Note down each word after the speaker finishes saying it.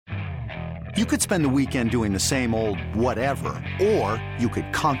You could spend the weekend doing the same old whatever, or you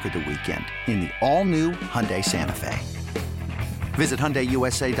could conquer the weekend in the all-new Hyundai Santa Fe. Visit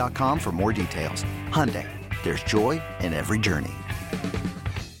HyundaiUSA.com for more details. Hyundai, there's joy in every journey.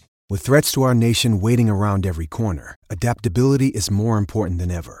 With threats to our nation waiting around every corner, adaptability is more important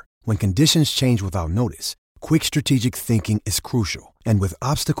than ever. When conditions change without notice, quick strategic thinking is crucial. And with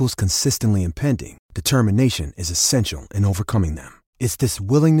obstacles consistently impending, determination is essential in overcoming them. It's this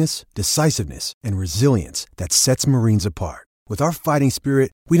willingness, decisiveness, and resilience that sets Marines apart. With our fighting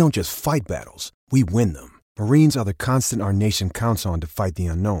spirit, we don't just fight battles, we win them. Marines are the constant our nation counts on to fight the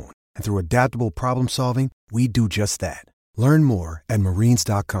unknown. And through adaptable problem solving, we do just that. Learn more at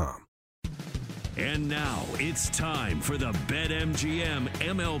marines.com. And now it's time for the BetMGM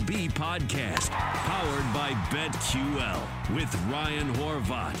MLB podcast, powered by BetQL, with Ryan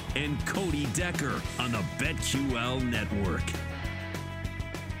Horvat and Cody Decker on the BetQL network.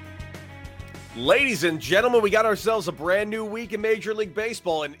 Ladies and gentlemen, we got ourselves a brand new week in Major League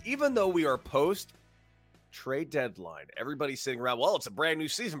Baseball, and even though we are post-trade deadline, everybody's sitting around, well, it's a brand new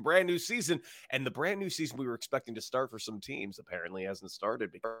season, and the brand new season we were expecting to start for some teams apparently hasn't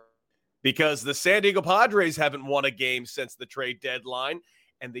started because the San Diego Padres haven't won a game since the trade deadline,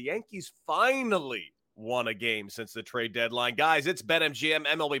 and the Yankees finally won a game since the trade deadline. Guys, it's BetMGM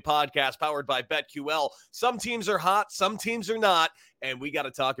MLB podcast powered by BetQL. Some teams are hot, some teams are not, and we got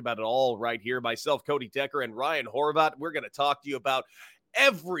to talk about it all right here. Myself, Cody Decker, and Ryan Horvat. We're going to talk to you about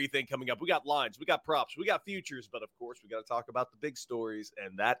everything coming up. We got lines, we got props, we got futures, but of course we got to talk about the big stories,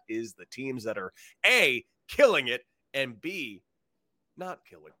 and that is the teams that are A, killing it, and B, not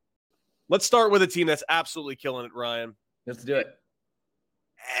killing it. Let's start with a team that's absolutely killing it, Ryan. Let's do it.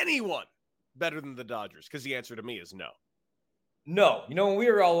 Anyone better than the Dodgers? Because the answer to me is no. No. You know, we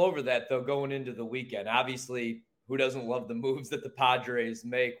were all over that, though, going into the weekend. Obviously, who doesn't love the moves that the Padres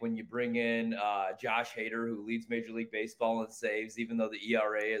make when you bring in Josh Hader, who leads Major League Baseball in saves, even though the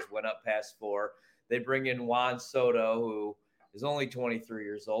ERA has went up past 4. They bring in Juan Soto, who is only 23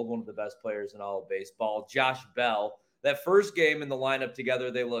 years old, one of the best players in all of baseball. Josh Bell. That first game in the lineup together,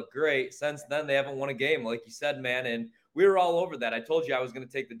 they look great. Since then, they haven't won a game, like you said, man, and we were all over that. I told you I was going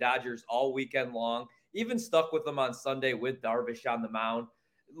to take the Dodgers all weekend long, even stuck with them on Sunday with Darvish on the mound.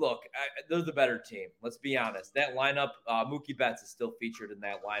 Look, they're the better team. Let's be honest. That lineup, Mookie Betts is still featured in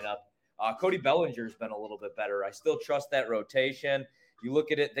that lineup. Cody Bellinger's been a little bit better. I still trust that rotation. You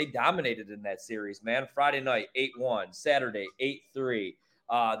look at it, they dominated in that series, man. Friday night, 8-1. Saturday, 8-3.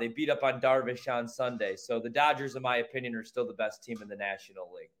 They beat up on Darvish on Sunday. So the Dodgers, in my opinion, are still the best team in the National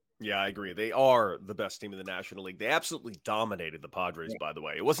League. Yeah, I agree. They are the best team in the National League. They absolutely dominated the Padres, by the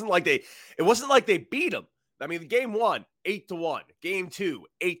way. It wasn't like they beat them. I mean, game 1, 8-1. Game 2,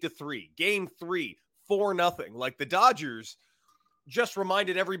 8-3. Game 3, 4-0. Like, the Dodgers just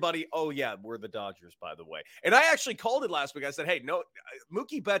reminded everybody, oh, yeah, we're the Dodgers, by the way. And I actually called it last week. I said, hey, no,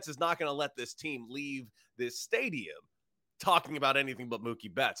 Mookie Betts is not going to let this team leave this stadium talking about anything but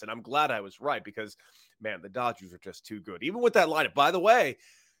Mookie Betts. And I'm glad I was right because, man, the Dodgers are just too good. Even with that lineup. By the way,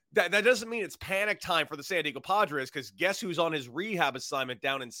 that doesn't mean it's panic time for the San Diego Padres because guess who's on his rehab assignment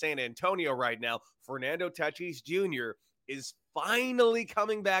down in San Antonio right now? Fernando Tatis Jr. is finally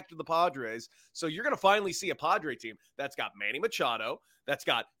coming back to the Padres. So you're going to finally see a Padre team that's got Manny Machado, that's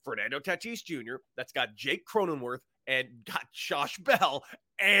got Fernando Tatis Jr., that's got Jake Cronenworth, and got Josh Bell,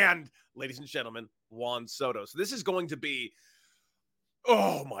 and, ladies and gentlemen, Juan Soto. So this is going to be,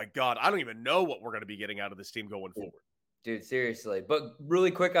 oh my God, I don't even know what we're going to be getting out of this team going forward. Dude, seriously. But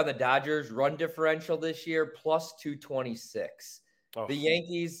really quick on the Dodgers, run differential this year, plus 226. Oh. The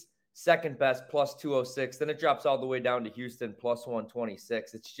Yankees, second best, plus 206. Then it drops all the way down to Houston, plus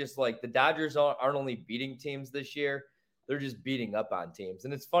 126. It's just like the Dodgers aren't only beating teams this year, they're just beating up on teams.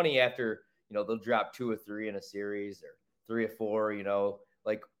 And it's funny after, they'll drop 2 or 3 in a series or 3 or 4,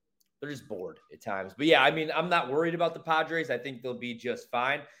 like they're just bored at times. But yeah, I mean, I'm not worried about the Padres. I think they'll be just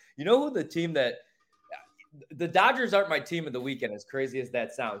fine. You know who the team that the Dodgers aren't my team of the weekend, as crazy as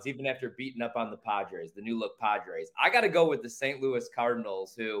that sounds, even after beating up on the Padres, the new look Padres. I got to go with the St. Louis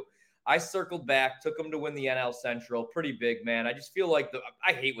Cardinals, who I circled back, took them to win the NL Central. Pretty big, man. I just feel like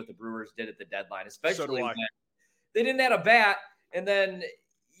I hate what the Brewers did at the deadline, especially when they didn't have a bat. And then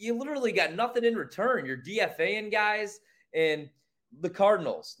you literally got nothing in return. You're DFAing guys. And the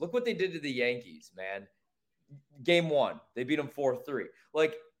Cardinals, look what they did to the Yankees, man. Game 1, they beat them 4-3.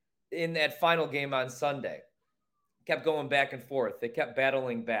 Like, in that final game on Sunday, kept going back and forth. They kept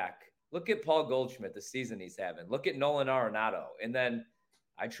battling back. Look at Paul Goldschmidt, the season he's having. Look at Nolan Arenado. And then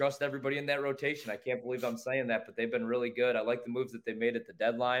I trust everybody in that rotation. I can't believe I'm saying that, but they've been really good. I like the moves that they made at the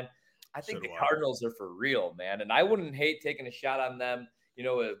deadline. I think the Cardinals are for real, man. And I wouldn't hate taking a shot on them,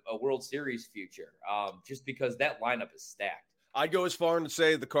 a World Series future, just because that lineup is stacked. I'd go as far as to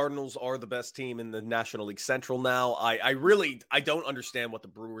say the Cardinals are the best team in the National League Central now. I don't understand what the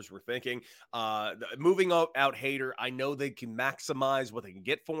Brewers were thinking. Moving out Hader, I know they can maximize what they can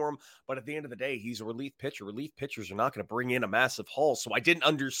get for him, but at the end of the day, he's a relief pitcher. Relief pitchers are not going to bring in a massive haul, so I didn't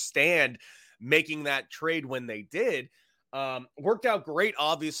understand making that trade when they did. Worked out great,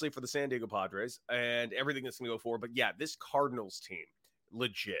 obviously, for the San Diego Padres and everything that's going to go forward. But yeah, this Cardinals team,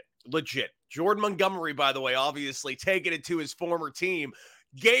 legit. Jordan Montgomery, by the way, obviously taking it to his former team.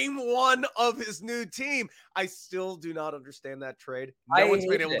 Game 1 of his new team. I still do not understand that trade. No one's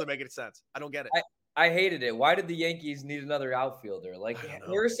been able to make it sense. I don't get it. I hated it. Why did the Yankees need another outfielder? Like,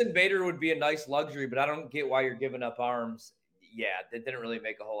 Harrison Bader would be a nice luxury, but I don't get why you're giving up arms. Yeah, that didn't really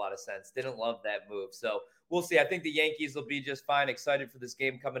make a whole lot of sense. Didn't love that move. So we'll see. I think the Yankees will be just fine. Excited for this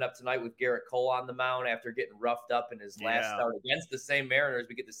game coming up tonight with Garrett Cole on the mound after getting roughed up in his last start against the same Mariners.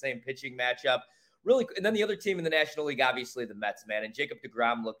 We get the same pitching matchup. Really, and then the other team in the National League, obviously the Mets, man. And Jacob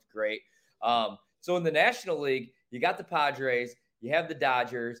deGrom looked great. So in the National League, you got the Padres, you have the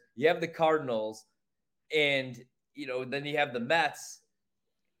Dodgers, you have the Cardinals, and then you have the Mets.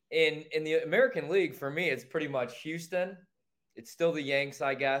 In the American League, for me, it's pretty much Houston. It's still the Yanks,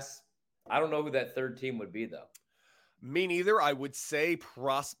 I guess. I don't know who that third team would be, though. Me neither. I would say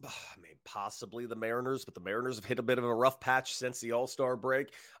possibly the Mariners, but the Mariners have hit a bit of a rough patch since the All-Star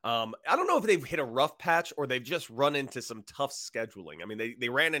break. I don't know if they've hit a rough patch or they've just run into some tough scheduling. I mean, they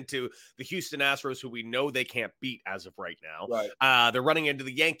ran into the Houston Astros, who we know they can't beat as of right now. Right. They're running into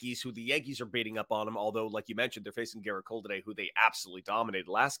the Yankees, who the Yankees are beating up on them, although, like you mentioned, they're facing Garrett Cole today, who they absolutely dominated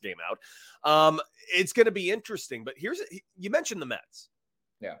last game out. It's going to be interesting, but you mentioned the Mets.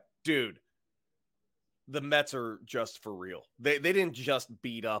 Yeah. Dude. The Mets are just for real. They didn't just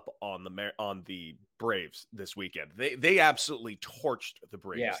beat up on the Braves this weekend. They absolutely torched the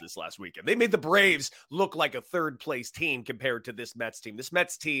Braves this last weekend. They made the Braves look like a third place team compared to this Mets team. This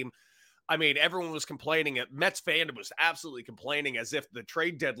Mets team, I mean, everyone was complaining. Mets fandom was absolutely complaining as if the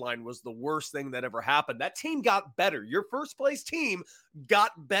trade deadline was the worst thing that ever happened. That team got better. Your first place team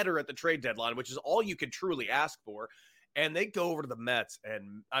got better at the trade deadline, which is all you could truly ask for. And they go over to the Mets,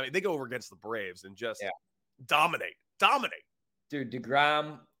 and I mean, they go over against the Braves and just dominate. Dude,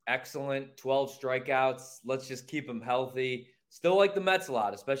 deGrom, excellent. 12 strikeouts. Let's just keep him healthy. Still like the Mets a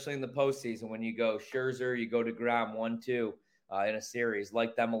lot, especially in the postseason when you go Scherzer, you go deGrom 1-2 in a series.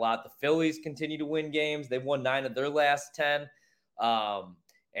 Like them a lot. The Phillies continue to win games. They've won 9 of their last 10.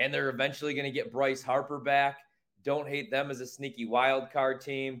 And they're eventually going to get Bryce Harper back. Don't hate them as a sneaky wild card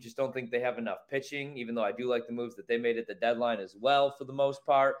team. Just don't think they have enough pitching, even though I do like the moves that they made at the deadline as well for the most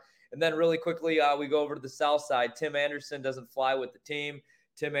part. And then really quickly, we go over to the south side. Tim Anderson doesn't fly with the team.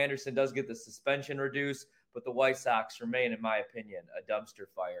 Tim Anderson does get the suspension reduced, but the White Sox remain, in my opinion, a dumpster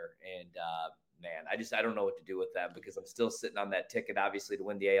fire. And, man, I don't know what to do with them because I'm still sitting on that ticket, obviously, to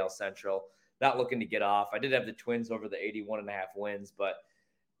win the AL Central. Not looking to get off. I did have the Twins over the 81.5 wins, but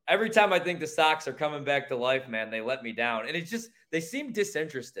every time I think the Sox are coming back to life, man, they let me down. And it's just, they seem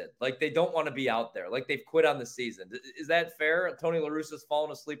disinterested. Like they don't want to be out there. Like they've quit on the season. Is that fair? Tony La Russa's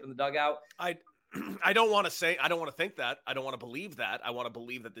fallen asleep in the dugout. I don't want to think that. I don't want to believe that. I want to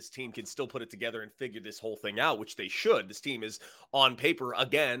believe that this team can still put it together and figure this whole thing out, which they should. This team is on paper,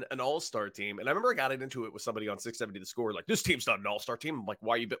 again, an all-star team. And I remember I got into it with somebody on 670 The Score. Like, this team's not an all-star team. I'm like,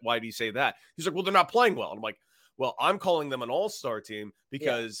 why do you say that? He's like, well, they're not playing well. And I'm like, well, I'm calling them an all-star team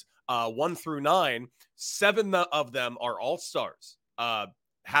because 1 through 9, 7 of them are all-stars,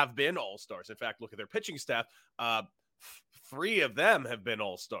 have been all-stars. In fact, look at their pitching staff. 3 of them have been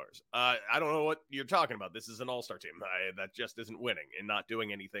all-stars. I don't know what you're talking about. This is an all-star team that just isn't winning and not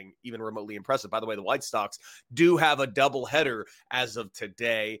doing anything even remotely impressive. By the way, the White Sox do have a doubleheader as of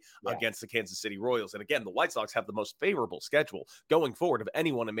today against the Kansas City Royals. And again, the White Sox have the most favorable schedule going forward of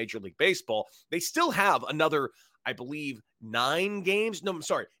anyone in Major League Baseball. They still have another, I believe, 8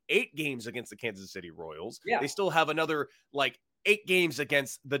 games against the Kansas City Royals. Yeah. They still have another 8 games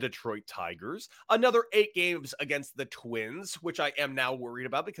against the Detroit Tigers, another 8 games against the Twins, which I am now worried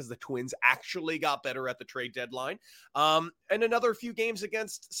about because the Twins actually got better at the trade deadline, and another few games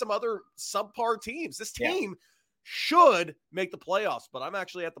against some other subpar teams. This team should make the playoffs, but I'm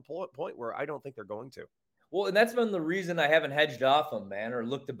actually at the point where I don't think they're going to. Well, and that's been the reason I haven't hedged off them, man, or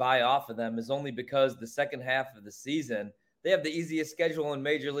looked to buy off of them, is only because the second half of the season, they have the easiest schedule in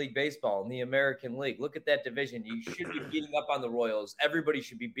Major League Baseball in the American League. Look at that division. You should be beating up on the Royals. Everybody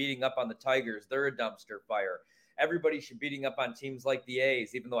should be beating up on the Tigers. They're a dumpster fire. Everybody should be beating up on teams like the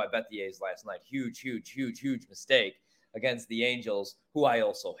A's, even though I bet the A's last night. Huge mistake against the Angels, who I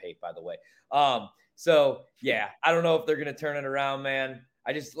also hate, by the way. So, yeah, I don't know if they're going to turn it around, man.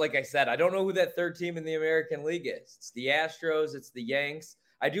 I just, like I said, I don't know who that third team in the American League is. It's the Astros. It's the Yanks.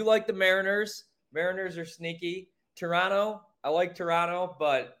 I do like the Mariners. Mariners are sneaky. Toronto, I like Toronto,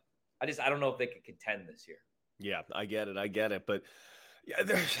 but I don't know if they could contend this year. Yeah, I get it. But yeah,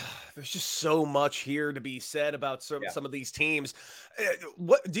 there's just so much here to be said about some of these teams.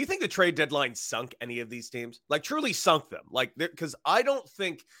 What do you think the trade deadline sunk any of these teams? Like truly sunk them? Like, because I don't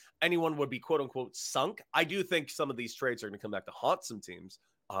think anyone would be quote unquote sunk. I do think some of these trades are going to come back to haunt some teams.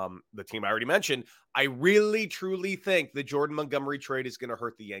 The team I already mentioned, I really truly think the Jordan Montgomery trade is going to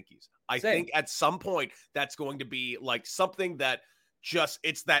hurt the Yankees. I think at some point that's going to be like something that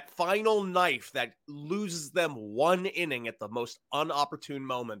it's that final knife that loses them one inning at the most unopportune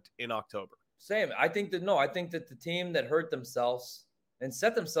moment in October. Same. I think that the team that hurt themselves and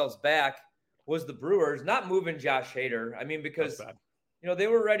set themselves back was the Brewers, not moving Josh Hader. I mean, because, they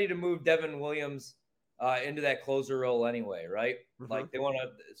were ready to move Devin Williams into that closer role anyway, right? Mm-hmm. Like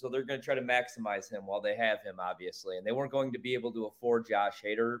so they're going to try to maximize him while they have him, obviously. And they weren't going to be able to afford Josh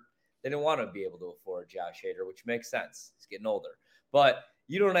Hader. They didn't want to be able to afford Josh Hader, which makes sense. He's getting older. But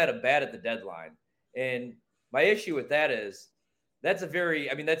you don't have a bat at the deadline. And my issue with that is that's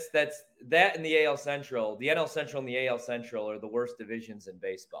that in the AL Central. The NL Central and the AL Central are the worst divisions in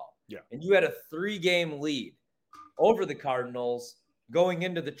baseball. Yeah. And you had a 3-game lead over the Cardinals going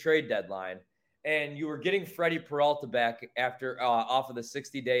into the trade deadline. And you were getting Freddie Peralta back after off of the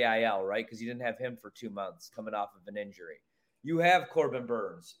 60-day IL, right? Because you didn't have him for 2 months coming off of an injury. You have Corbin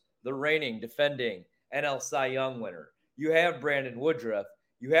Burnes, the reigning, defending NL Cy Young winner. You have Brandon Woodruff.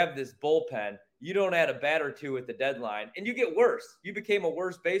 You have this bullpen. You don't add a bat or two at the deadline, and you get worse. You became a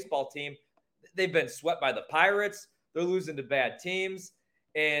worse baseball team. They've been swept by the Pirates. They're losing to bad teams.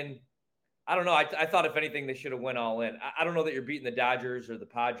 And I don't know. I thought, if anything, they should have went all in. I don't know that you're beating the Dodgers or the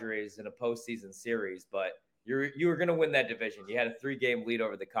Padres in a postseason series, but you were going to win that division. You had a 3-game lead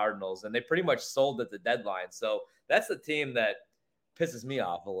over the Cardinals, and they pretty much sold at the deadline. So that's the team that pisses me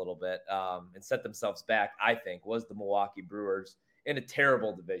off a little bit and set themselves back, I think, was the Milwaukee Brewers in a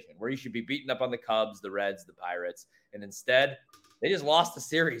terrible division where you should be beating up on the Cubs, the Reds, the Pirates. And instead, they just lost the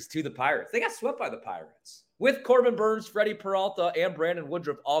series to the Pirates. They got swept by the Pirates with Corbin Burnes, Freddie Peralta, and Brandon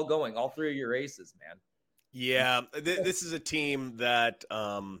Woodruff all going, all 3 of your aces, man. Yeah, this is a team that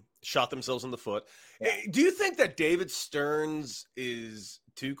shot themselves in the foot. Yeah. Do you think that David Stearns is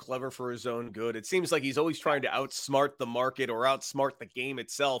too clever for his own good? It seems like he's always trying to outsmart the market or outsmart the game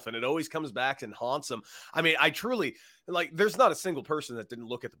itself, and it always comes back and haunts him. I mean, I truly, there's not a single person that didn't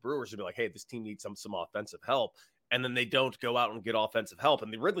look at the Brewers and be like, hey, this team needs some offensive help, and then they don't go out and get offensive help.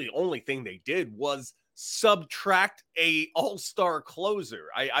 And the only thing they did was subtract a all-star closer.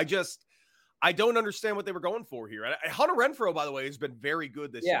 I don't understand what they were going for here. Hunter Renfroe, by the way, has been very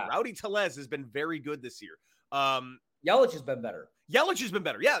good this year. Rowdy Tellez has been very good this year. Yelich has been better.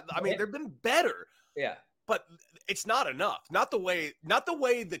 Yeah, I mean, they've been better. Yeah. But it's not enough. Not the way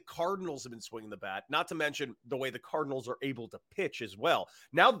the Cardinals have been swinging the bat, not to mention the way the Cardinals are able to pitch as well.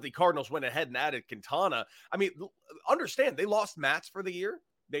 Now that the Cardinals went ahead and added Quintana, I mean, understand, they lost Matz for the year.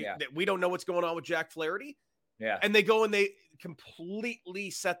 We don't know what's going on with Jack Flaherty. Yeah. And they go and they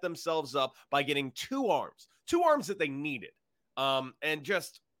completely set themselves up by getting two arms that they needed. I'm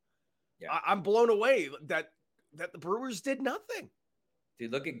blown away that the Brewers did nothing.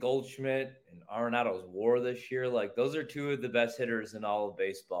 Dude, look at Goldschmidt and Arenado's WAR this year. Like, those are 2 of the best hitters in all of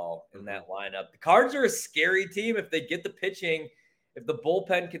baseball in that lineup. The Cards are a scary team if they get the pitching. If the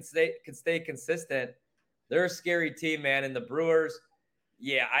bullpen can stay consistent, they're a scary team, man. And the Brewers,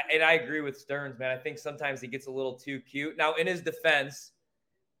 I agree with Stearns, man. I think sometimes he gets a little too cute. Now, in his defense,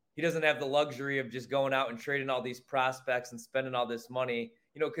 he doesn't have the luxury of just going out and trading all these prospects and spending all this money,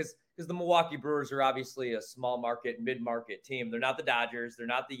 because the Milwaukee Brewers are obviously a small market, mid-market team. They're not the Dodgers. They're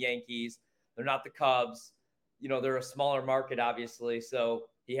not the Yankees. They're not the Cubs. They're a smaller market, obviously. So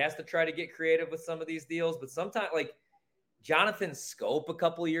he has to try to get creative with some of these deals. But sometimes, like Jonathan Scope a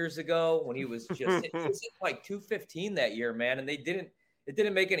couple of years ago, when he was just he was like 215 that year, man. And it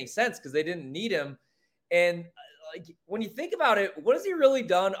didn't make any sense because they didn't need him. And like, when you think about it, what has he really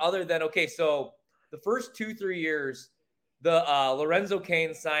done other than, okay, so the first 2-3 years, the Lorenzo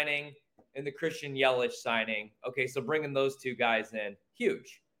Cain signing and the Christian Yelich signing. Okay, so bringing those 2 guys in,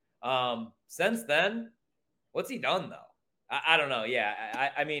 huge. Since then, what's he done, though? I don't know.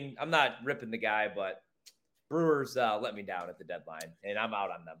 Yeah, I mean, I'm not ripping the guy, but Brewers let me down at the deadline, and I'm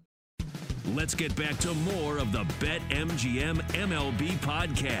out on them. Let's get back to more of the BetMGM MLB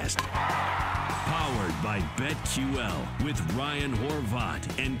podcast. Powered by BetQL with Ryan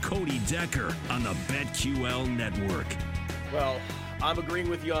Horvat and Cody Decker on the BetQL network. Well, I'm agreeing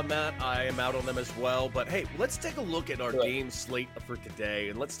with you on that. I am out on them as well. But hey, let's take a look at our game slate for today,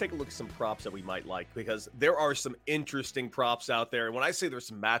 and let's take a look at some props that we might like, because there are some interesting props out there. And when I say there's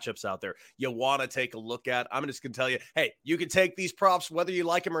some matchups out there you want to take a look at, I'm just going to tell you, hey, you can take these props whether you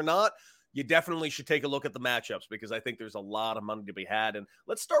like them or not. You definitely should take a look at the matchups, because I think there's a lot of money to be had. And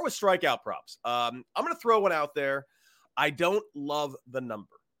let's start with strikeout props. I'm going to throw one out there. I don't love the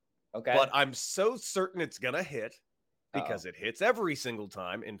number, but I'm so certain it's going to hit, because it hits every single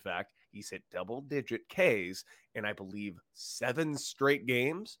time. In fact, he's hit double-digit Ks in, I believe, 7 straight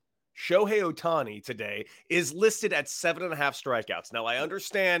games. Shohei Ohtani today is listed at 7.5 strikeouts. Now, I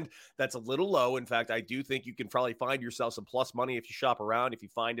understand that's a little low. In fact, I do think you can probably find yourself some plus money if you shop around. If you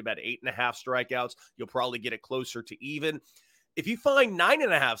find him at 8.5 strikeouts, you'll probably get it closer to even. If you find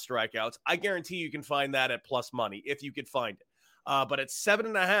 9.5 strikeouts, I guarantee you can find that at plus money if you could find it. But at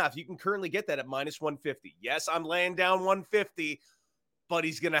 7.5, you can currently get that at minus 150. Yes, I'm laying down 150, but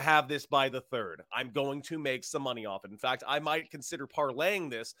he's going to have this by the third. I'm going to make some money off it. In fact, I might consider parlaying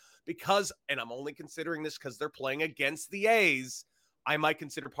this because, and I'm only considering this because they're playing against the A's, I might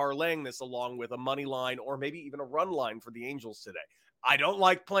consider parlaying this along with a money line or maybe even a run line for the Angels today. I don't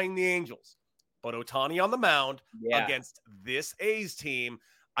like playing the Angels, but Ohtani on the mound against this A's team,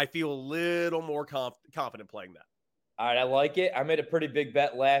 I feel a little more confident playing that. All right, I like it. I made a pretty big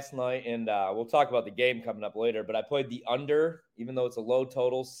bet last night, and we'll talk about the game coming up later, but I played the under, even though it's a low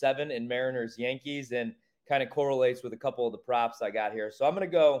total, 7 in Mariners-Yankees, and kind of correlates with a couple of the props I got here. So I'm going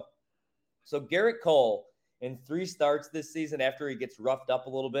to go – so Garrett Cole, in 3 starts this season after he gets roughed up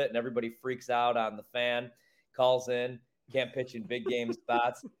a little bit and everybody freaks out on the fan, calls in, can't pitch in big game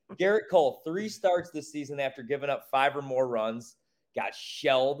spots. Garrett Cole, 3 starts this season after giving up 5 or more runs, got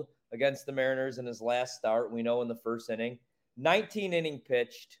shelled against the Mariners in his last start, we know in the first inning. 19 inning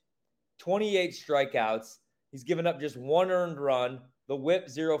pitched, 28 strikeouts. He's given up just 1 earned run. The whip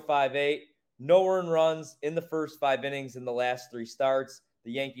 0.58, no earned runs in the first 5 innings in the last 3 starts.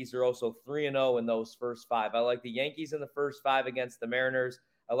 The Yankees are also 3-0 in those first 5. I like the Yankees in the first 5 against the Mariners.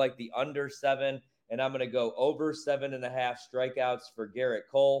 I like the under 7, and I'm going to go over 7.5 strikeouts for Garrett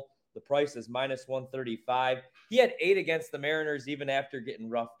Cole. The price is minus 135. He had 8 against the Mariners even after getting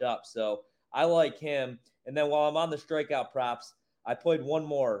roughed up. So I like him. And then while I'm on the strikeout props, I played one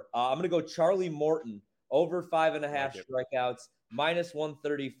more. I'm going to go Charlie Morton, over 5.5 strikeouts, minus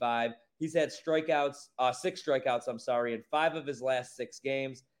 135. He's had 6 strikeouts, in 5 of his last 6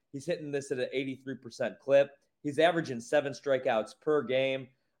 games. He's hitting this at an 83% clip. He's averaging 7 strikeouts per game.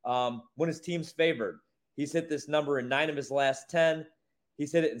 When his team's favored, he's hit this number in 9 of his last 10.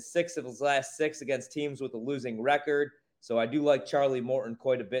 He's hit it in 6 of his last 6 against teams with a losing record. So I do like Charlie Morton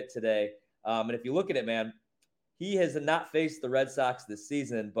quite a bit today. And if you look at it, man, he has not faced the Red Sox this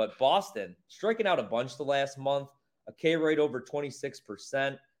season, but Boston striking out a bunch the last month, a K rate over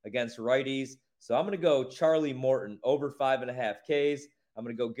 26% against righties. So I'm going to go Charlie Morton over 5.5 Ks. I'm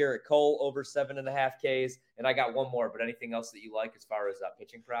going to go Garrett Cole over 7.5 Ks. And I got one more, but anything else that you like as far as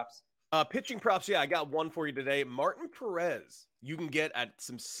pitching props? Pitching props, I got one for you today. Martin Perez, you can get at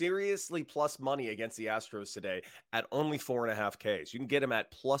some seriously plus money against the Astros today at only 4.5 Ks. You can get him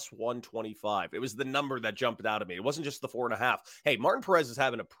at plus 125. It was the number that jumped out at me. It wasn't just the 4.5. Hey, Martin Perez is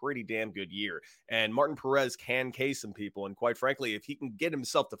having a pretty damn good year, and Martin Perez can K some people. And quite frankly, if he can get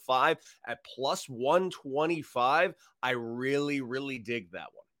himself to 5 at plus 125, I really, really dig that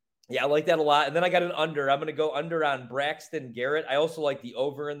one. Yeah, I like that a lot. And then I got an under. I'm going to go under on Braxton Garrett. I also like the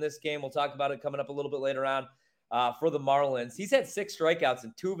over in this game. We'll talk about it coming up a little bit later on for the Marlins. He's had 6 strikeouts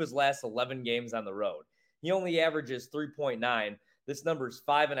in 2 of his last 11 games on the road. He only averages 3.9. This number is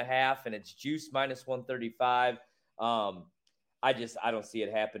 5.5, and it's juice minus 135. I don't see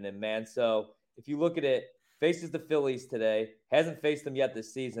it happening, man. So if you look at it, faces the Phillies today. Hasn't faced them yet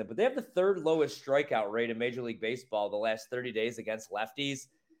this season, but they have the 3rd lowest strikeout rate in Major League Baseball the last 30 days against lefties.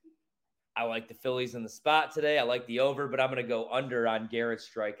 I like the Phillies in the spot today. I like the over, but I'm going to go under on Garrett's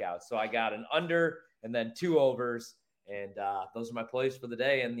strikeouts. So I got an under and then 2 overs, and those are my plays for the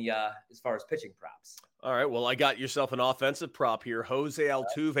day and the as far as pitching props. All right, well, I got yourself an offensive prop here. Jose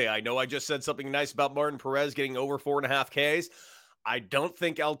Altuve. I know I just said something nice about Martin Perez getting over 4.5 Ks. I don't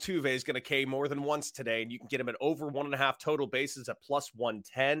think Altuve is going to K more than once today, and you can get him at over 1.5 total bases at plus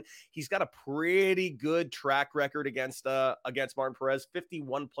 110. He's got a pretty good track record against Martin Perez,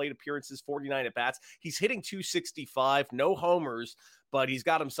 51 plate appearances, 49 at-bats. He's hitting 265, no homers, but he's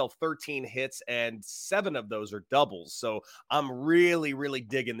got himself 13 hits, and 7 of those are doubles. So I'm really, really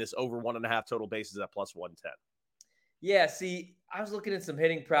digging this over 1.5 total bases at plus 110. Yeah, see, I was looking at some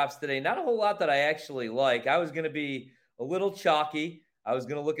hitting props today. Not a whole lot that I actually like. I was going to be a little chalky. I was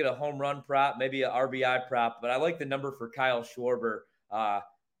going to look at a home run prop, maybe an RBI prop, but I like the number for Kyle Schwarber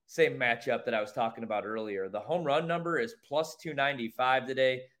Same matchup that I was talking about earlier. The home run number is plus 295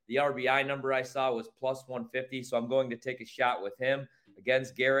 today. The RBI number I saw was plus 150. So I'm going to take a shot with him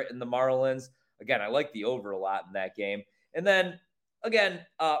against Garrett and the Marlins. Again, I like the over a lot in that game. And then again,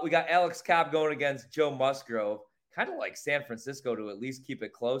 we got Alex Cobb going against Joe Musgrove. Kind of like San Francisco to at least keep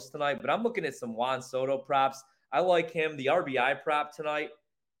it close tonight. But I'm looking at some Juan Soto props. I like him. The RBI prop tonight,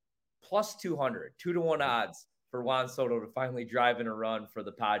 plus 200, 2-1 odds for Juan Soto to finally drive in a run for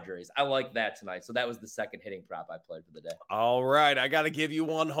the Padres. I like that tonight. So that was the second hitting prop I played for the day. All right. I got to give you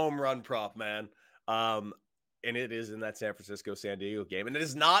one home run prop, man. And it is in that San Francisco-San Diego game. And it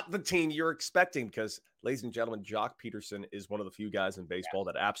is not the team you're expecting because, ladies and gentlemen, Jock Peterson is one of the few guys in baseball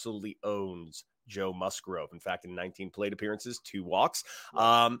that absolutely owns Joe Musgrove. In fact, in 19 plate appearances, 2 walks,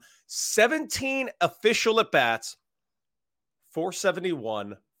 17 official at-bats,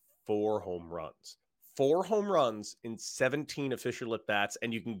 471, 4 home runs. 4 home runs in 17 official at-bats,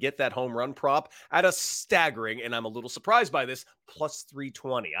 and you can get that home run prop at a staggering, and I'm a little surprised by this, plus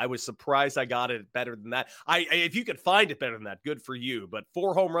 320. I was surprised I got it better than that. If you could find it better than that, good for you. But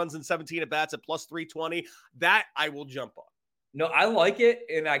 4 home runs in 17 at-bats at plus 320, that I will jump on. No, I like it,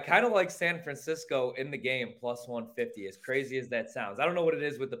 and I kind of like San Francisco in the game, plus 150, as crazy as that sounds. I don't know what it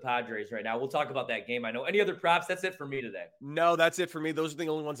is with the Padres right now. We'll talk about that game. I know. Any other props? That's it for me today. No, that's it for me. Those are the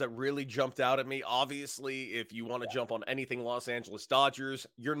only ones that really jumped out at me. Obviously, if you want to jump on anything Los Angeles Dodgers,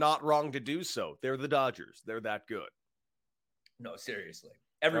 you're not wrong to do so. They're the Dodgers. They're that good. No, seriously.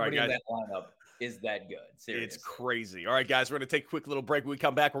 Everybody in that lineup is that good. Seriously. It's crazy. All right, guys, we're going to take a quick little break. When we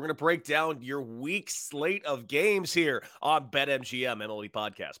come back, we're going to break down your week slate of games here on BetMGM MLB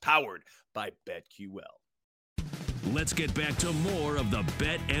Podcast, powered by BetQL. Let's get back to more of the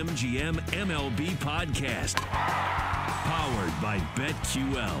BetMGM MLB Podcast, powered by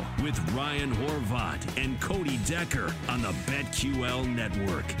BetQL, with Ryan Horvat and Cody Decker on the BetQL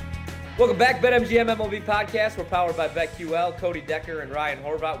Network. Welcome back, BetMGM MLB Podcast. We're powered by BetQL. Cody Decker and Ryan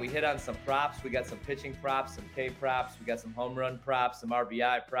Horvat. We hit on some props. We got some pitching props, some K props. We got some home run props, some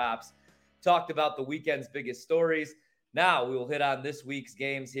RBI props. Talked about the weekend's biggest stories. Now we will hit on this week's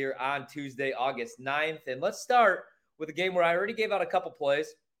games here on Tuesday, August 9th. And let's start with a game where I already gave out a couple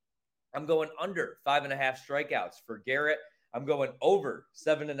plays. I'm going under 5.5 strikeouts for Garrett. I'm going over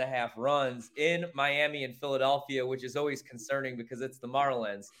 7.5 runs in Miami and Philadelphia, which is always concerning because it's the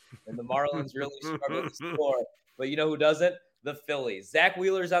Marlins, and the Marlins really struggle to score. But you know who doesn't? The Phillies. Zach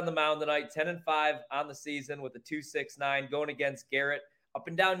Wheeler's on the mound tonight, 10-5 on the season with a 2.69, going against Garrett. Up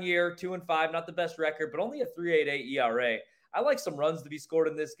and down year, 2-5, not the best record, but only a 3.88 ERA. I like some runs to be scored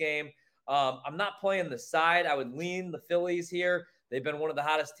in this game. I'm not playing the side. I would lean the Phillies here. They've been one of the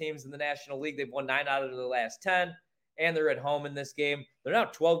hottest teams in the National League. They've won 9 out of the last 10. And they're at home in this game. They're now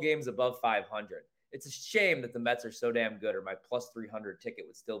 12 games above 500. It's a shame that the Mets are so damn good, or my plus 300 ticket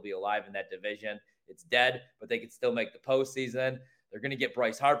would still be alive in that division. It's dead, but they could still make the postseason. They're going to get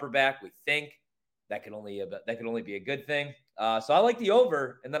Bryce Harper back. We think that could only be a good thing. So I like the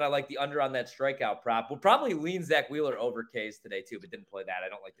over, and then I like the under on that strikeout prop. We'll probably lean Zach Wheeler over K's today too, but didn't play that. I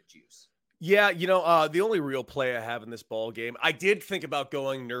don't like the juice. Yeah, the only real play I have in this ball game, I did think about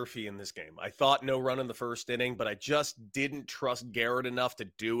going Nerfy in this game. I thought no run in the first inning, but I just didn't trust Garrett enough to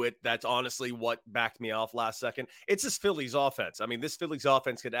do it. That's honestly what backed me off last second. It's this Phillies offense. I mean, this Phillies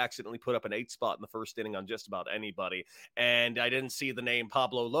offense could accidentally put up an 8 spot in the first inning on just about anybody. And I didn't see the name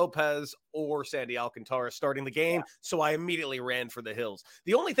Pablo Lopez or Sandy Alcantara starting the game, so I immediately ran for the hills.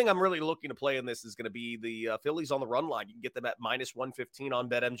 The only thing I'm really looking to play in this is going to be the Phillies on the run line. You can get them at minus 115 on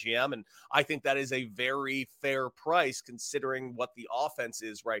BetMGM, and I think that is a very fair price considering what the offense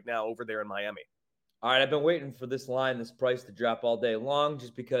is right now over there in Miami. All right, I've been waiting for this price to drop all day long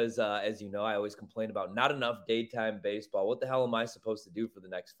just because, as you know, I always complain about not enough daytime baseball. What the hell am I supposed to do for the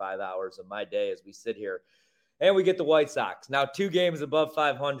next 5 hours of my day as we sit here? And we get the White Sox. Now 2 games above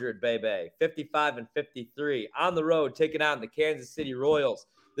 500, baby. 55-53 on the road, taking on the Kansas City Royals.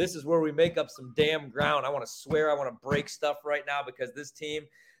 This is where we make up some damn ground. I want to swear I want to break stuff right now because this team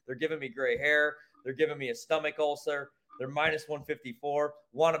 – they're giving me gray hair. They're giving me a stomach ulcer. They're minus 154.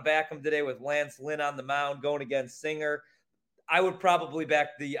 Want to back them today with Lance Lynn on the mound going against Singer. I would probably back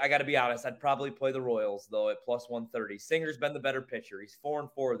I got to be honest, I'd probably play the Royals, though, at plus 130. Singer's been the better pitcher. He's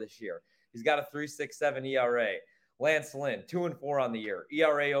 4-4 this year. He's got a 3.67 ERA. Lance Lynn, 2-4 on the year.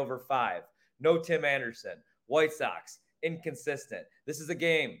 ERA over 5. No Tim Anderson. White Sox, inconsistent. This is a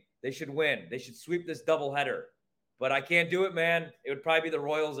game they should win. They should sweep this doubleheader. But I can't do it, man. It would probably be the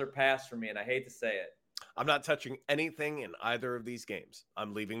Royals or pass for me, and I hate to say it. I'm not touching anything in either of these games.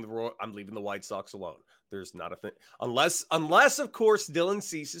 I'm leaving the White Sox alone. There's not a thing unless of course Dylan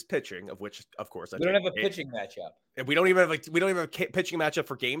Cease is pitching, of which of course we don't have a pitching matchup. We don't even have a pitching matchup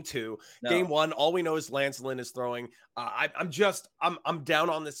for game 2. No. Game 1, all we know is Lance Lynn is throwing. I'm down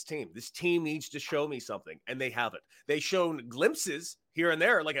on this team. This team needs to show me something, and they haven't. They've shown glimpses here and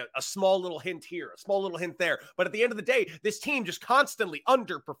there, like a small little hint here, a small little hint there. But at the end of the day, this team just constantly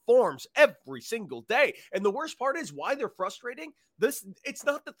underperforms every single day. And the worst part is why they're frustrating. It's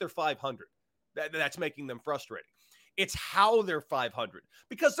not that they're 500 that's making them frustrating. It's how they're 500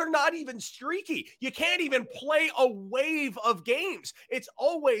 because they're not even streaky. You can't even play a wave of games. It's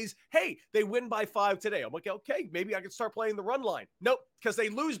always, hey, they win by 5 today. I'm like, okay, maybe I can start playing the run line. Nope, because they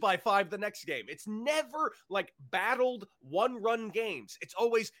lose by 5 the next game. It's never like battled one-run games. It's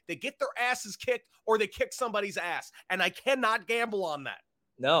always they get their asses kicked or they kick somebody's ass. And I cannot gamble on that.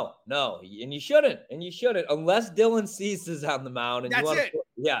 No, and you shouldn't. Unless Dylan Cease is on the mound. And That's it.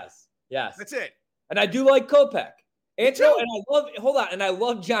 Yes. That's it. And I do like Kopech. And I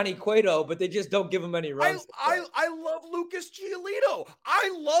love Johnny Cueto, but they just don't give him any runs. I love Lucas Giolito.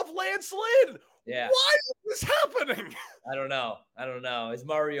 I love Lance Lynn. Yeah. Why is this happening? I don't know. As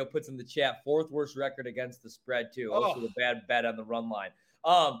Mario puts in the chat, 4th worst record against the spread too. Also a bad bet on the run line.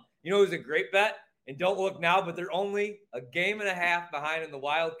 Who's a great bet? And don't look now, but they're only a game and a half behind in the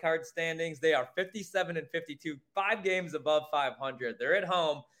wild card standings. They are 57-52, 5 games above 500. They're at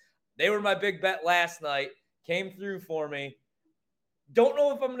home. They were my big bet last night. Came through for me. Don't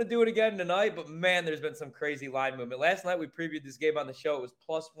know if I'm going to do it again tonight, but man, there's been some crazy line movement. Last night we previewed this game on the show. It was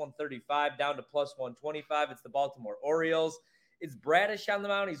plus 135 down to plus 125. It's the Baltimore Orioles. It's Bradish on the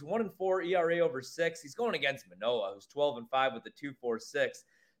mound. He's 1-4 ERA over 6. He's going against Manoah, who's 12-5 with the 2.46.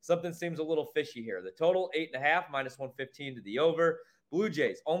 Something seems a little fishy here. The total 8.5 minus 115 to the over. Blue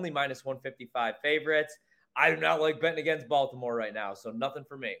Jays only minus 155 favorites. I do not like betting against Baltimore right now, so nothing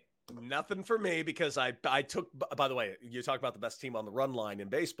for me. Nothing for me because I took, by the way, you talk about the best team on the run line in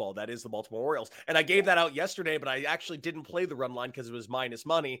baseball. That is the Baltimore Orioles. And I gave that out yesterday, but I actually didn't play the run line because it was minus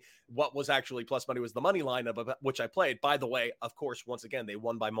money. What was actually plus money was the money line, of which I played. By the way, of course, once again, they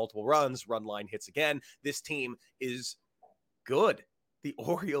won by multiple runs. Run line hits again. This team is good. The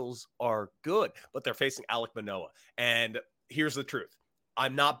Orioles are good, but they're facing Alek Manoah. And here's the truth.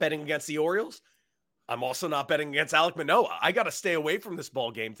 I'm not betting against the Orioles. I'm also not betting against Alek Manoah. I got to stay away from this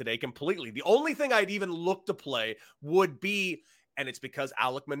ball game today completely. The only thing I'd even look to play would be, and it's because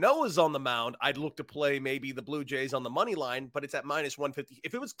Alek Manoah is on the mound, I'd look to play maybe the Blue Jays on the money line, but it's at minus 150.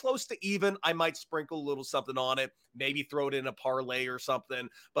 If it was close to even, I might sprinkle a little something on it, maybe throw it in a parlay or something.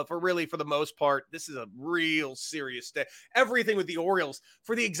 But for the most part, this is a real serious day. Everything with the Orioles,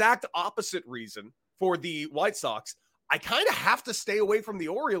 for the exact opposite reason for the White Sox, I kind of have to stay away from the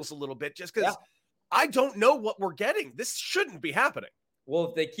Orioles a little bit just because I don't know what we're getting. This shouldn't be happening. Well,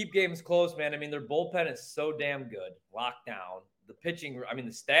 if they keep games close, man, I mean, their bullpen is so damn good. Locked down. The pitching, I mean,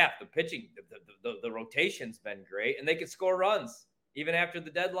 the staff, the pitching, the rotation's been great. And they can score runs even after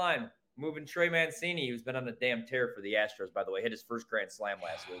the deadline. Moving Trey Mancini, who's been on a damn tear for the Astros, by the way, hit his first grand slam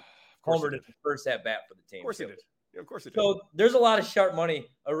last week. Homered his first at-bat for the team. Of course he did. Yeah, of course he did. So there's a lot of sharp money,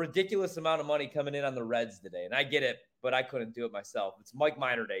 a ridiculous amount of money coming in on the Reds today. And I get it, but I couldn't do it myself. It's Mike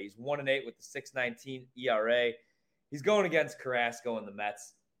Minor Day. He's 1-8 with the 6.19 ERA. He's going against Carrasco and the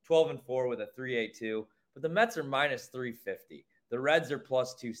Mets, 12-4 with a 3.82. But the Mets are minus 350. The Reds are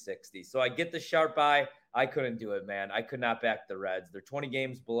plus 260. So I get the sharp eye. I couldn't do it, man. I could not back the Reds. They're 20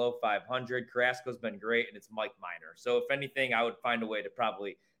 games below 500. Carrasco's been great, and it's Mike Minor. So if anything, I would find a way to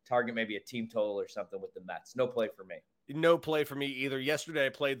probably target maybe a team total or something with the Mets. No play for me. No play for me either. Yesterday, I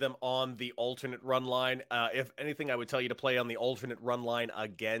played them on the alternate run line. If anything, I would tell you to play on the alternate run line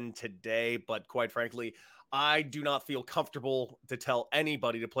again today. But quite frankly, I do not feel comfortable to tell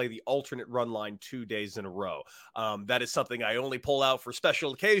anybody to play the alternate run line 2 days in a row. That is something I only pull out for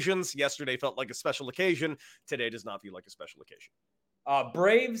special occasions. Yesterday felt like a special occasion. Today does not feel like a special occasion.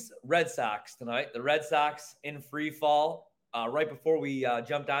 Braves, Red Sox tonight. The Red Sox in free fall. Right before we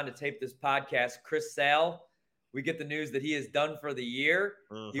jumped on to tape this podcast, Chris Sale, we get the news that he is done for the year.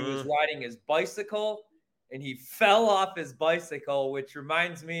 He was riding his bicycle, and he fell off his bicycle, which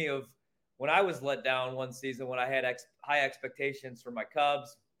reminds me of when I was let down one season when I had high expectations for my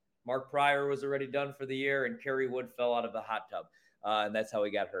Cubs. Mark Pryor was already done for the year, and Kerry Wood fell out of the hot tub, and that's how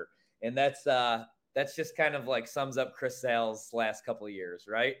he got hurt. And that's just kind of like sums up Chris Sale's last couple of years,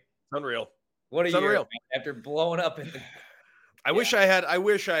 right? Unreal. What a year after blowing up in the – I wish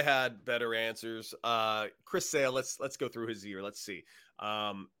I had better answers. Chris Sale, let's go through his year. Let's see.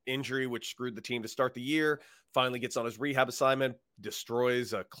 Injury, which screwed the team to start the year, finally gets on his rehab assignment,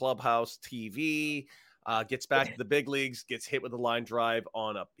 destroys a clubhouse TV, Gets back to the big leagues, gets hit with a line drive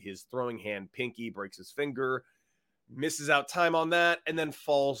on his throwing hand pinky, breaks his finger, misses out time on that, and then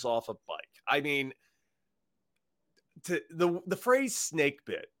falls off a bike. I mean, the phrase snake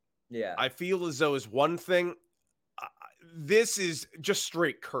bit, yeah, I feel as though is one thing. This is just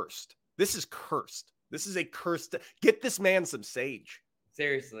straight cursed. This is cursed. This is a cursed. Get this man some sage.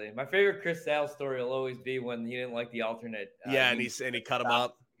 Seriously, my favorite Chris Sale story will always be when he didn't like the alternate. And he cut him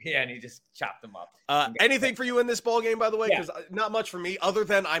up. Yeah, and he just chopped him up. Anything for you in this ball game, by the way? Yeah. Because not much for me, other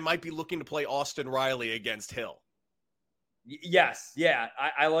than I might be looking to play Austin Riley against Hill. Yes, yeah,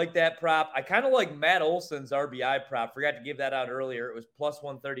 I like that prop. I kind of like Matt Olson's RBI prop. Forgot to give that out earlier. It was plus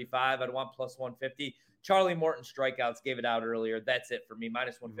 135. I'd want plus 150. Charlie Morton strikeouts, gave it out earlier. That's it for me.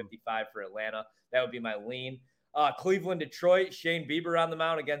 Minus 155 for Atlanta. That would be my lean. Cleveland, Detroit, Shane Bieber on the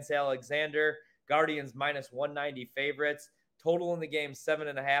mound against Alexander. Guardians minus 190 favorites. Total in the game,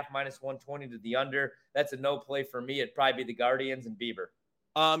 7.5, minus 120 to the under. That's a no play for me. It'd probably be the Guardians and Bieber.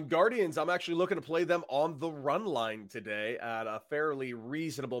 Guardians, I'm actually looking to play them on the run line today at a fairly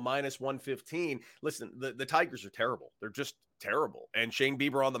reasonable minus 115. Listen, the Tigers are terrible. They're just terrible. And Shane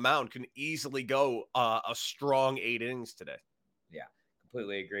Bieber on the mound can easily go a strong 8 innings today. Yeah,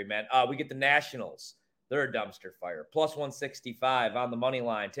 completely agree, man. We get the Nationals. They're a dumpster fire. Plus 165 on the money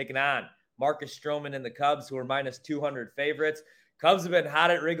line. Taking on Marcus Stroman and the Cubs, who are minus 200 favorites. Cubs have been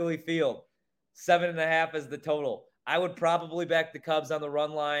hot at Wrigley Field. 7.5 is the total. I would probably back the Cubs on the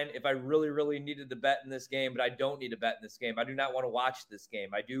run line if I really, really needed to bet in this game, but I don't need to bet in this game. I do not want to watch this game.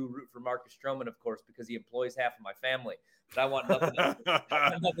 I do root for Marcus Stroman, of course, because he employs half of my family, but I want nothing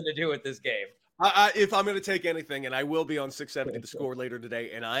to do with this game. If I'm going to take anything, and I will be on 670 The Score later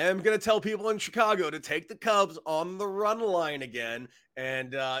today, and I am going to tell people in Chicago to take the Cubs on the run line again.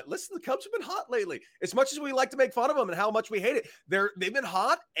 And listen, the Cubs have been hot lately. As much as we like to make fun of them and how much we hate it, they've been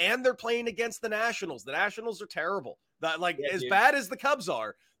hot, and they're playing against the Nationals. The Nationals are terrible. Bad as the Cubs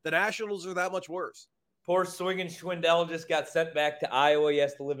are, the Nationals are that much worse. Poor swinging Schwindel just got sent back to Iowa. He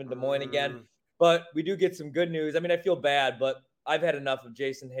has to live in Des Moines again. But we do get some good news. I mean, I feel bad, but I've had enough of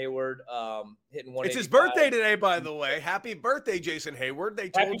Jason Hayward hitting 185. It's his birthday today, by the way. Happy birthday, Jason Hayward.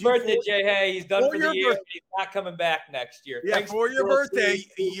 Happy birthday, Jay. Hey, he's done for the year. He's not coming back next year. Yeah, for your birthday,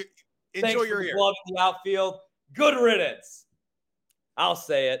 enjoy your year. Love in the outfield. Good riddance. I'll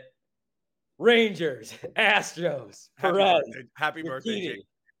say it. Rangers, Astros, Perez. Happy birthday, Jason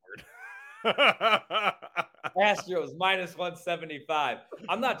Hayward. Astros minus 175.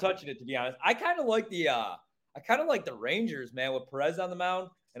 I'm not touching it, to be honest. I kind of like the Rangers, man, with Perez on the mound,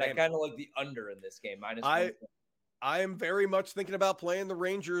 and I kind of like the under in this game. I am very much thinking about playing the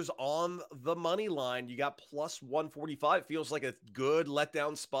Rangers on the money line. You got plus 145. Feels like a good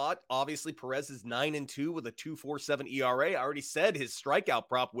letdown spot. Obviously, Perez is 9-2 with a 2.47 ERA. I already said his strikeout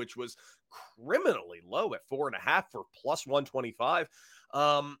prop, which was criminally low at 4.5 for plus 125.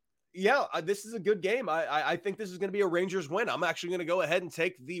 This is a good game. I think this is going to be a Rangers win. I'm actually going to go ahead and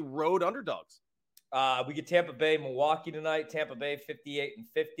take the road underdogs. We get Tampa Bay, Milwaukee tonight. Tampa Bay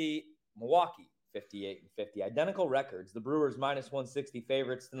 58-50. Milwaukee 58-50. Identical records. The Brewers minus 160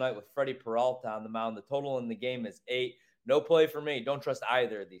 favorites tonight with Freddie Peralta on the mound. The total in the game is 8. No play for me. Don't trust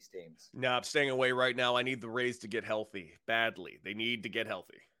either of these teams. No, I'm staying away right now. I need the Rays to get healthy badly. They need to get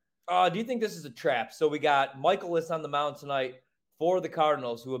healthy. Do you think this is a trap? So we got Michaelis on the mound tonight for the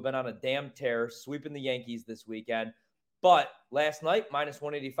Cardinals, who have been on a damn tear, sweeping the Yankees this weekend. But last night, minus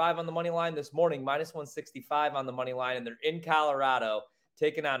 185 on the money line. This morning, minus 165 on the money line. And they're in Colorado,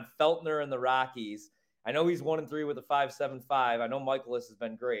 taking on Feltner and the Rockies. I know he's 1-3 with a 5.75. I know Michaelis has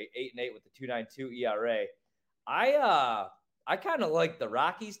been great, 8-8 with the 2.92 ERA. I kind of like the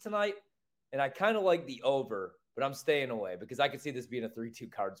Rockies tonight, and I kind of like the over, but I'm staying away because I could see this being a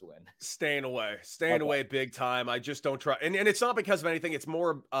 3-2 Cards win. Staying away big time. I just don't try. And it's not because of anything. It's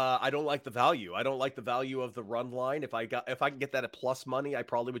more I don't like the value. I don't like the value of the run line. If I can get that at plus money, I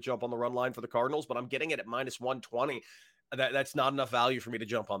probably would jump on the run line for the Cardinals, but I'm getting it at minus 120. That's not enough value for me to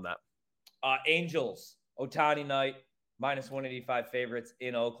jump on that. Angels, Ohtani night, minus 185 favorites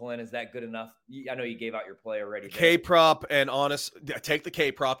in Oakland. Is that good enough? I know you gave out your play already. K-prop, and take the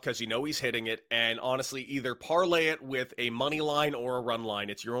K-prop because you know he's hitting it. And honestly, either parlay it with a money line or a run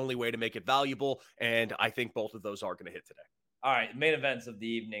line. It's your only way to make it valuable. And I think both of those are going to hit today. All right, main events of the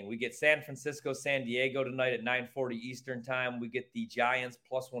evening. We get San Francisco, San Diego tonight at 9:40 Eastern time. We get the Giants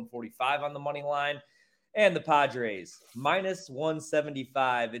plus 145 on the money line. And the Padres, minus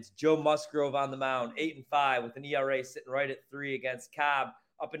 175. It's Joe Musgrove on the mound, 8-5 with an ERA sitting right at 3 against Cobb.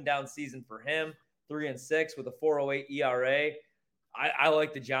 Up and down season for him, 3-6 with a 4.08 ERA. I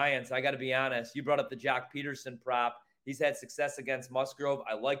like the Giants. I got to be honest. You brought up the Jock Peterson prop. He's had success against Musgrove.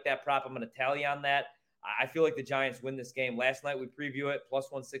 I like that prop. I'm going to tally on that. I feel like the Giants win this game. Last night we preview it,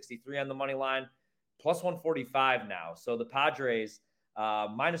 plus 163 on the money line, plus 145 now. So the Padres,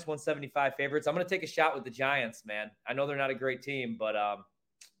 minus 175 favorites. I'm going to take a shot with the Giants, man. I know they're not a great team, but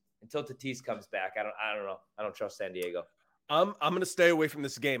until Tatis comes back, I don't know. I don't trust San Diego. I'm going to stay away from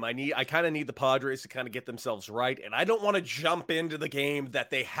this game. I kind of need the Padres to kind of get themselves right, and I don't want to jump into the game that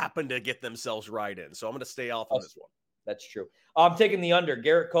they happen to get themselves right in. So I'm going to stay off on this one. That's true. I'm taking the under.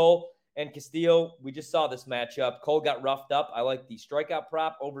 Garrett Cole and Castillo. We just saw this matchup. Cole got roughed up. I like the strikeout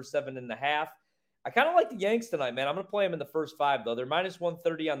prop over 7.5. I kind of like the Yanks tonight, man. I'm going to play them in the first 5, though. They're minus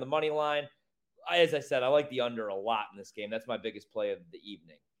 130 on the money line. As I said, I like the under a lot in this game. That's my biggest play of the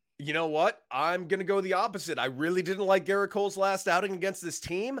evening. You know what? I'm going to go the opposite. I really didn't like Garrett Cole's last outing against this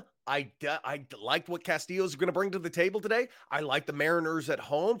team. I liked what Castillo's going to bring to the table today. I like the Mariners at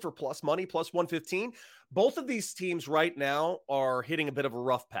home for plus money, plus 115. Both of these teams right now are hitting a bit of a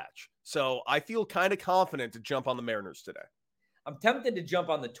rough patch. So I feel kind of confident to jump on the Mariners today. I'm tempted to jump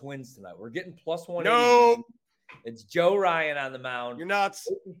on the Twins tonight. We're getting plus 180. No. It's Joe Ryan on the mound. You're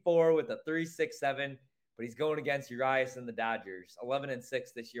nuts. 4 with a 3.67. But he's going against Urias and the Dodgers. 11-6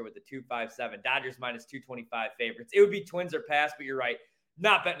 this year with the 2.57. Dodgers minus 225 favorites. It would be Twins or pass, but you're right.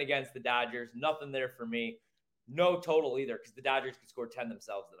 Not betting against the Dodgers. Nothing there for me. No total either, because the Dodgers could score 10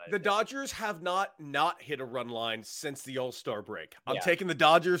 themselves tonight. The Dodgers have not hit a run line since the All-Star break. I'm taking the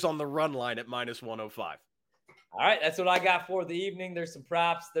Dodgers on the run line at minus 105. All right, that's what I got for the evening. There's some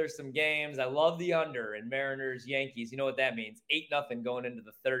props. There's some games. I love the under in Mariners, Yankees. You know what that means. 8-0 going into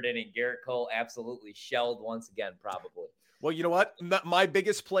the third inning. Garrett Cole absolutely shelled once again, probably. Well, you know what? My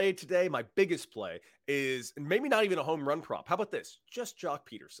biggest play today, is maybe not even a home run prop. How about this? Just Jock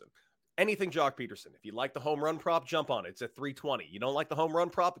Peterson. Anything Jock Peterson. If you like the home run prop, jump on it. It's at 320. You don't like the home run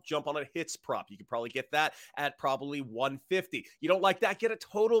prop, jump on a hits prop. You could probably get that at probably 150. You don't like that, get a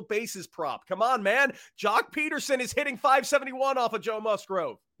total bases prop. Come on, man. Jock Peterson is hitting 571 off of Joe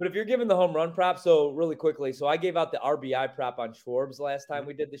Musgrove. But if you're giving the home run prop, so really quickly, so I gave out the RBI prop on Schwartz last time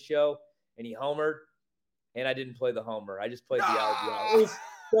we did the show, and he homered, and I didn't play the homer. I just played the RBI.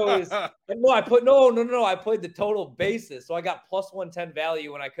 I played the total basis, so I got plus 110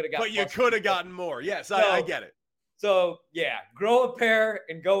 value when I could have got. But you could have gotten more. Yes, I get it. So yeah, grow a pair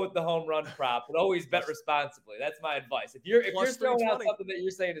and go with the home run prop, but always bet responsibly. That's my advice. If you're throwing out something that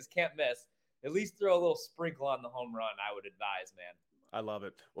you're saying is can't miss, at least throw a little sprinkle on the home run. I would advise, man. I love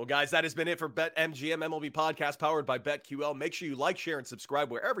it. Well, guys, that has been it for BetMGM MLB Podcast powered by BetQL. Make sure you like, share, and subscribe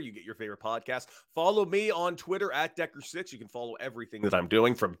wherever you get your favorite podcast. Follow me on Twitter at Decker6. You can follow everything that I'm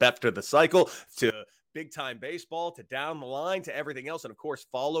doing, from Bet to the Cycle to Big Time Baseball to Down the Line to everything else. And, of course,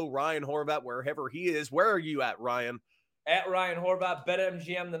 follow Ryan Horvat wherever he is. Where are you at, Ryan? At Ryan Horvat,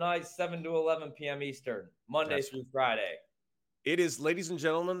 BetMGM tonight, 7 to 11 p.m. Eastern, Monday through Friday. It is, ladies and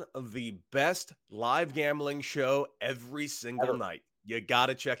gentlemen, the best live gambling show every single night. You got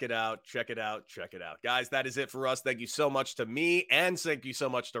to check it out. Check it out. Check it out. Guys, that is it for us. Thank you so much to me, and thank you so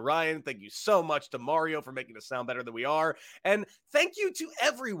much to Ryan. Thank you so much to Mario for making us sound better than we are. And thank you to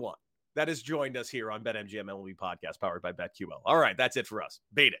everyone that has joined us here on BetMGM MLB Podcast powered by BetQL. All right, that's it for us.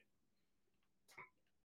 Beat it.